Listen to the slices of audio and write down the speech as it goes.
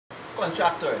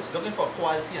Contractors looking for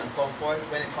quality and comfort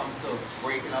when it comes to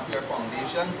breaking up your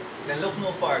foundation, then look no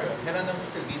further. Head on down to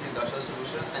Silvie's Industrial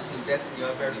Solution and invest in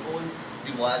your very own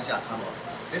Dewalt jackhammer.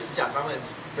 This jackhammer is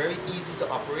very easy to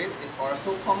operate. It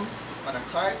also comes on a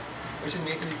cart, which is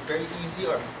making it very easy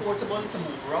or portable to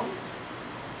move around.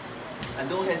 And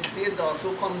don't hesitate, it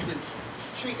also comes with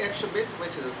 3 extra bits,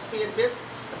 which is a spade bit,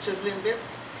 a chiseling bit,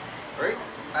 right?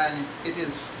 And it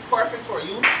is perfect for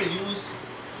you to use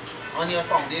on your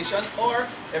foundation, or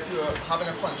if you're having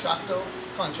a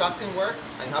contracting work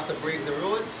and you have to break the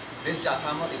road, this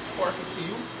jackhammer is perfect for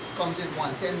you. Comes in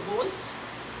 110 volts,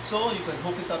 so you can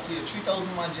hook it up to your 3000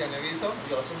 watt generator.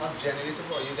 We also have generator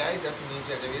for you guys if you need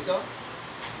generator.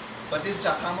 But this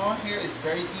jackhammer here is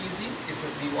very easy. It's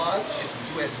a Dewalt, it's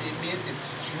USA made,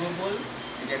 it's durable.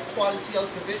 You get quality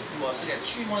out of it. You also get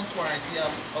 3 months warranty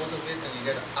out of it, and you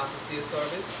get an after sales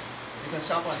service. You can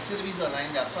shop on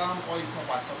silviesonline.com, or you can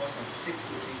WhatsApp us on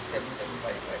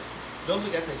 623-7755. Don't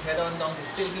forget to head on down to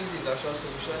Silvie's Industrial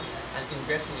Solution and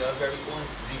invest in your very own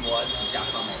Dewalt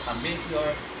jackhammer and make your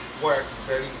work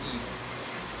very easy.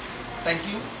 Thank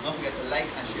you. Don't forget to like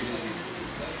and share this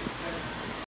video.